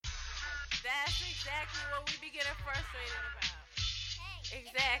exactly what we be getting frustrated about.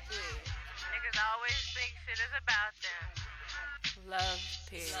 Exactly. Niggas always think shit is about them. Love,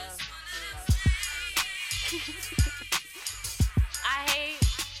 period. I hate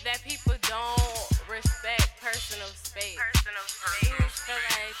that people don't respect personal space. Personal Dudes space. feel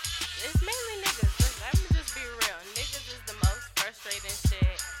like it's mainly niggas. Let me just be real. Niggas is the most frustrating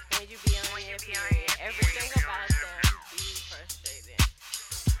shit when you be on your period. Everything about them be frustrating.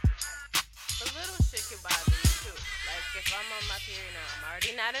 The little shit can bother you too. Like if I'm on my period now, I'm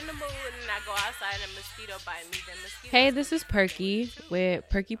already not in the mood, and I go outside and a mosquito bite me. Then mosquito. Hey, this is Perky with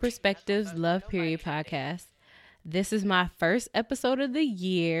Perky Perspectives Love Period podcast. This is my first episode of the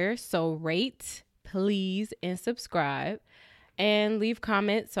year, so rate, please, and subscribe. And leave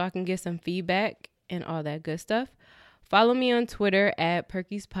comments so I can get some feedback and all that good stuff. Follow me on Twitter at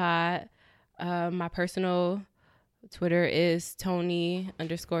Perky'sPod. My personal Twitter is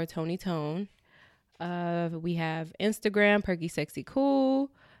Tony_Tony Tone. We have Instagram, Perky Sexy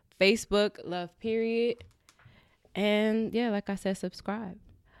Cool, Facebook, Love Period. And yeah, like I said, subscribe.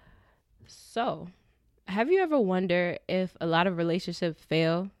 So, have you ever wondered if a lot of relationships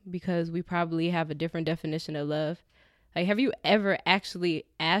fail because we probably have a different definition of love? Like, have you ever actually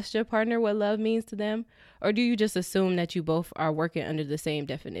asked your partner what love means to them? Or do you just assume that you both are working under the same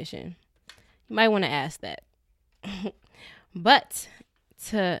definition? You might want to ask that. But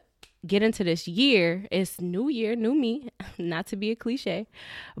to get into this year, it's new year, new me, not to be a cliche,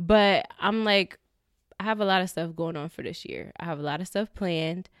 but I'm like, I have a lot of stuff going on for this year. I have a lot of stuff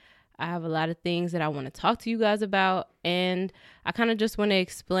planned. I have a lot of things that I want to talk to you guys about. And I kind of just want to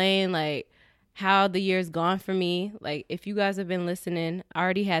explain like how the year's gone for me. Like if you guys have been listening, I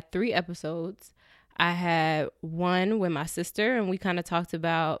already had 3 episodes. I had one with my sister and we kind of talked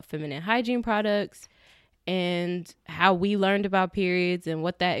about feminine hygiene products and how we learned about periods and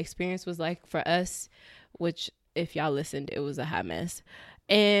what that experience was like for us, which if y'all listened, it was a hot mess.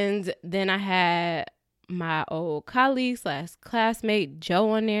 And then I had my old colleague / classmate Joe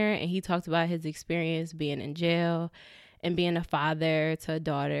on there, and he talked about his experience being in jail and being a father to a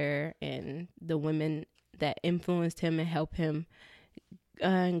daughter and the women that influenced him and helped him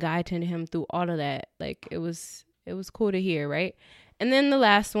and guided him through all of that. Like it was cool to hear, right? And then the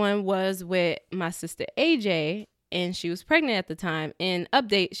last one was with my sister AJ, and she was pregnant at the time. And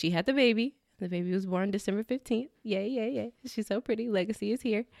update, she had the baby. The baby was born December 15th. Yay. She's so pretty. Legacy is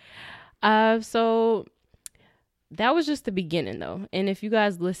here. So that was just the beginning though. And if you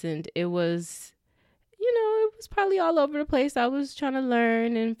guys listened, it was probably all over the place. I was trying to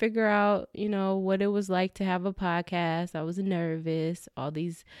learn and figure out, what it was like to have a podcast. I was nervous, all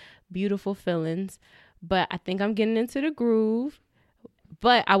these beautiful feelings, but I think I'm getting into the groove.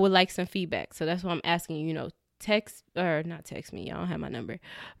 But I would like some feedback. So that's why I'm asking you, not text me. Y'all don't have my number,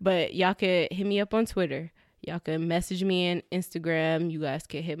 but y'all could hit me up on Twitter. Y'all can message me on Instagram. You guys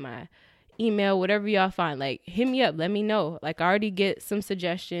can hit my email, whatever y'all find. Like, hit me up. Let me know. Like, I already get some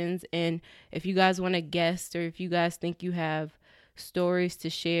suggestions. And if you guys want to guest or if you guys think you have stories to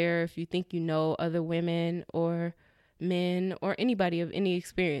share, if you think you know other women or men or anybody of any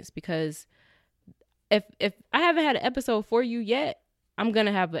experience, because if I haven't had an episode for you yet, I'm going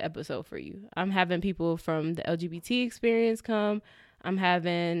to have an episode for you. I'm having people from the LGBT experience come. I'm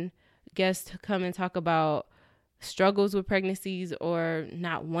having guests come and talk about struggles with pregnancies or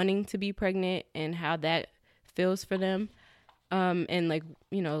not wanting to be pregnant and how that feels for them. And like,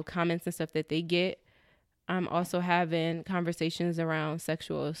 comments and stuff that they get. I'm also having conversations around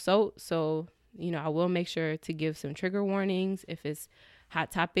sexual assault. So, I will make sure to give some trigger warnings if it's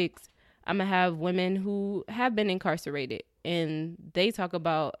hot topics. I'm going to have women who have been incarcerated and they talk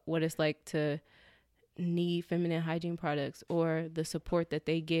about what it's like to need feminine hygiene products or the support that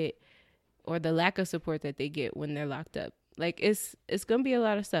they get or the lack of support that they get when they're locked up. Like it's going to be a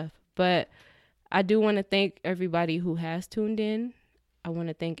lot of stuff, but I do want to thank everybody who has tuned in. I want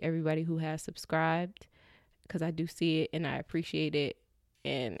to thank everybody who has subscribed because I do see it and I appreciate it.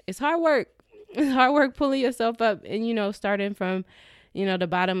 And it's hard work. It's hard work pulling yourself up and, starting from, the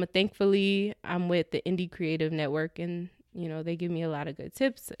bottom. But thankfully, I'm with the Indie Creative Network and, they give me a lot of good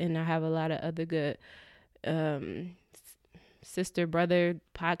tips and I have a lot of other good sister, brother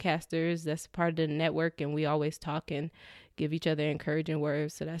podcasters that's part of the network. And we always talk and give each other encouraging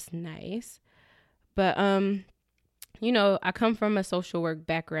words. So that's nice. But, I come from a social work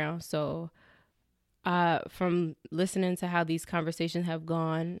background. So from listening to how these conversations have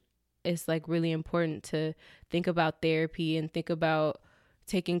gone, it's like really important to think about therapy and think about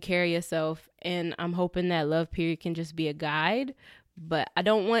taking care of yourself. And I'm hoping that Love Period can just be a guide, but I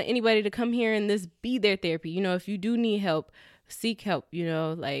don't want anybody to come here and this be their therapy. If you do need help, seek help,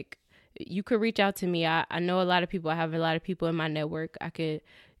 like you could reach out to me. I know a lot of people. I have a lot of people in my network. I could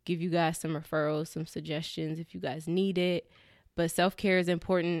give you guys some referrals, some suggestions if you guys need it. But self-care is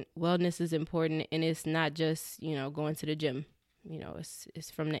important. Wellness is important. And it's not just, going to the gym.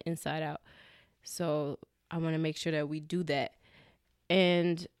 It's from the inside out. So I want to make sure that we do that.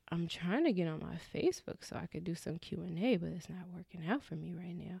 And I'm trying to get on my Facebook so I could do some Q&A, but it's not working out for me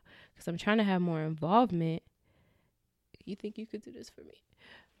right now because I'm trying to have more involvement. You think you could do this for me?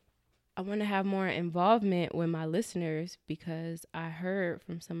 I want to have more involvement with my listeners because I heard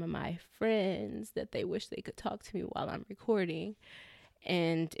from some of my friends that they wish they could talk to me while I'm recording.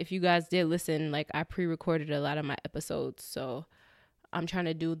 And if you guys did listen, like I pre-recorded a lot of my episodes, so I'm trying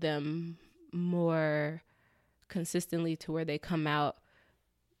to do them more consistently to where they come out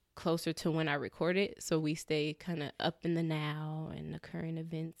closer to when I record it, so we stay kind of up in the now and the current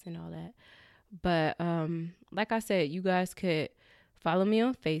events and all that. But like I said, you guys could follow me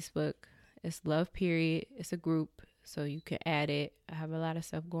on Facebook. It's Love Period. It's a group, so you can add it. I have a lot of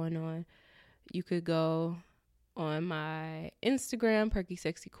stuff going on. You could go on my Instagram, Perky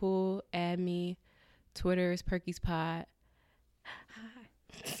Sexy Cool, add me. Twitter is Perky's Pod.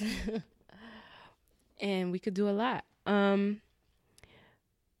 Hi. And we could do a lot.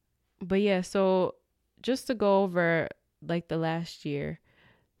 But yeah, so just to go over like the last year.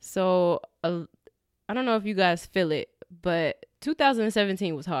 So I don't know if you guys feel it, but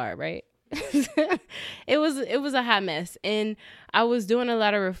 2017 was hard, right? It was a hot mess, and I was doing a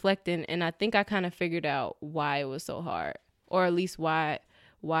lot of reflecting, and I think I kind of figured out why it was so hard, or at least why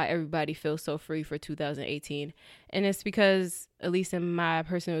everybody feels so free for 2018. And it's because, at least in my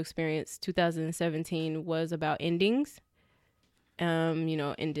personal experience, 2017 was about endings.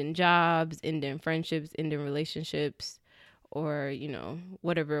 Ending jobs, ending friendships, ending relationships, or,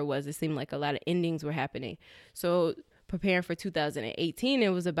 whatever it was. It seemed like a lot of endings were happening. So preparing for 2018, it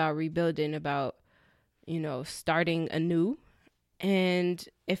was about rebuilding, about, starting anew. And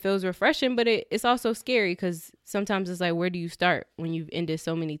it feels refreshing, but it's also scary because sometimes it's like, where do you start when you've ended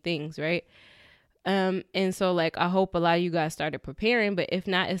so many things, right? And so like, I hope a lot of you guys started preparing, but if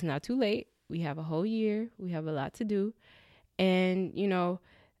not, it's not too late. We have a whole year. We have a lot to do. And,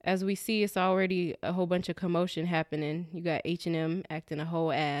 as we see, it's already a whole bunch of commotion happening. You got H&M acting a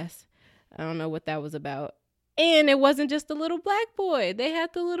whole ass. I don't know what that was about. And it wasn't just the little black boy. They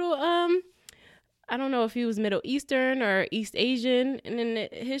had the little, I don't know if he was Middle Eastern or East Asian. And then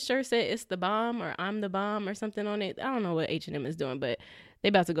his shirt said, "It's the bomb," or "I'm the bomb," or something on it. I don't know what H&M is doing, but they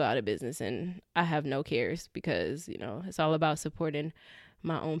about to go out of business. And I have no cares because, it's all about supporting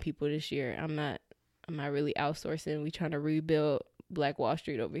my own people this year. I'm not really outsourcing. We trying to rebuild Black Wall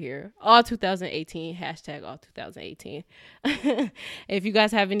Street over here. All 2018, hashtag all 2018. If you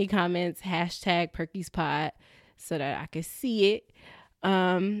guys have any comments, hashtag Perky's Pod so that I can see it.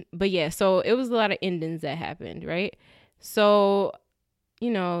 But yeah, so it was a lot of endings that happened, right? So,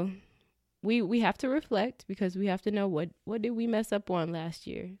 we have to reflect because we have to know what did we mess up on last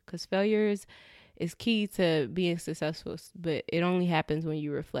year? Because failure is key to being successful, but it only happens when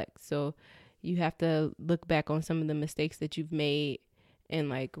you reflect. So you have to look back on some of the mistakes that you've made and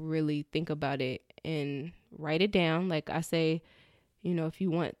like really think about it and write it down. Like I say, if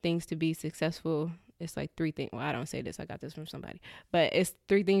you want things to be successful, it's like 3 things. Well, I don't say this. I got this from somebody. But it's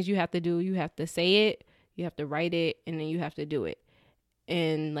 3 things you have to do. You have to say it, you have to write it, and then you have to do it.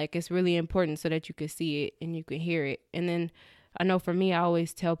 And like it's really important so that you can see it and you can hear it. And then I know for me, I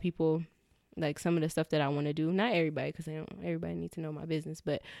always tell people like some of the stuff that I want to do. Not everybody, because everybody needs to know my business,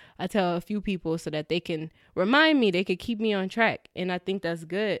 but I tell a few people so that they can remind me, they can keep me on track. And I think that's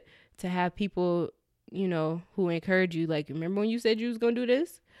good to have people, who encourage you. Like, remember when you said you was going to do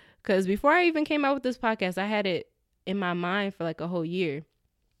this? Because before I even came out with this podcast, I had it in my mind for like a whole year.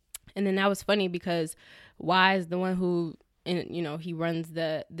 And then that was funny because Wise, the one who, he runs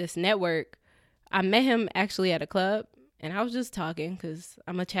this network, I met him actually at a club and I was just talking because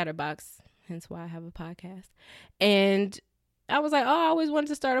I'm a chatterbox. Hence why I have a podcast. And I was like, I always wanted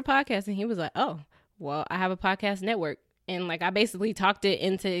to start a podcast. And he was like, oh, well, I have a podcast network. And like, I basically talked it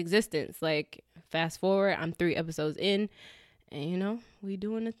into existence. Like, fast forward, I'm 3 episodes in and, we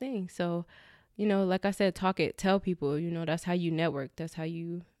doing the thing. So, like I said, talk it, tell people, that's how you network. That's how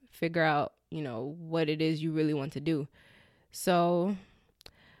you figure out, what it is you really want to do. So,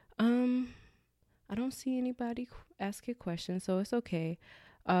 I don't see anybody asking questions, so it's okay.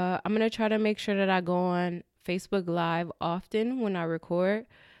 I'm going to try to make sure that I go on Facebook Live often when I record.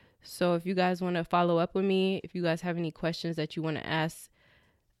 So if you guys want to follow up with me, if you guys have any questions that you want to ask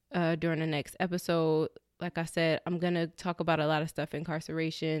during the next episode, like I said, I'm going to talk about a lot of stuff: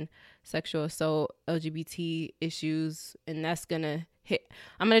 incarceration, sexual assault, LGBT issues, and that's going to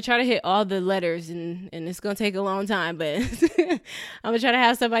try to hit all the letters, and it's gonna take a long time, but I'm gonna try to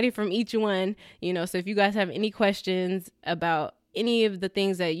have somebody from each one, you know. So if you guys have any questions about any of the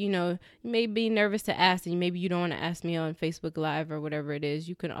things that, you know, you may be nervous to ask, and maybe you don't want to ask me on Facebook Live or whatever it is,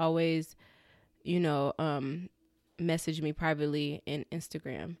 you can always, you know, message me privately in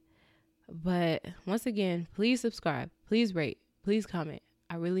Instagram. But once again, please subscribe, please rate, please comment.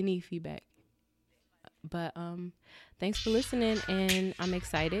 I really need feedback. But thanks for listening, and I'm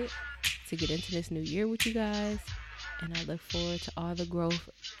excited to get into this new year with you guys, and I look forward to all the growth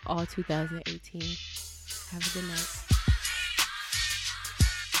all 2018. Have a good night.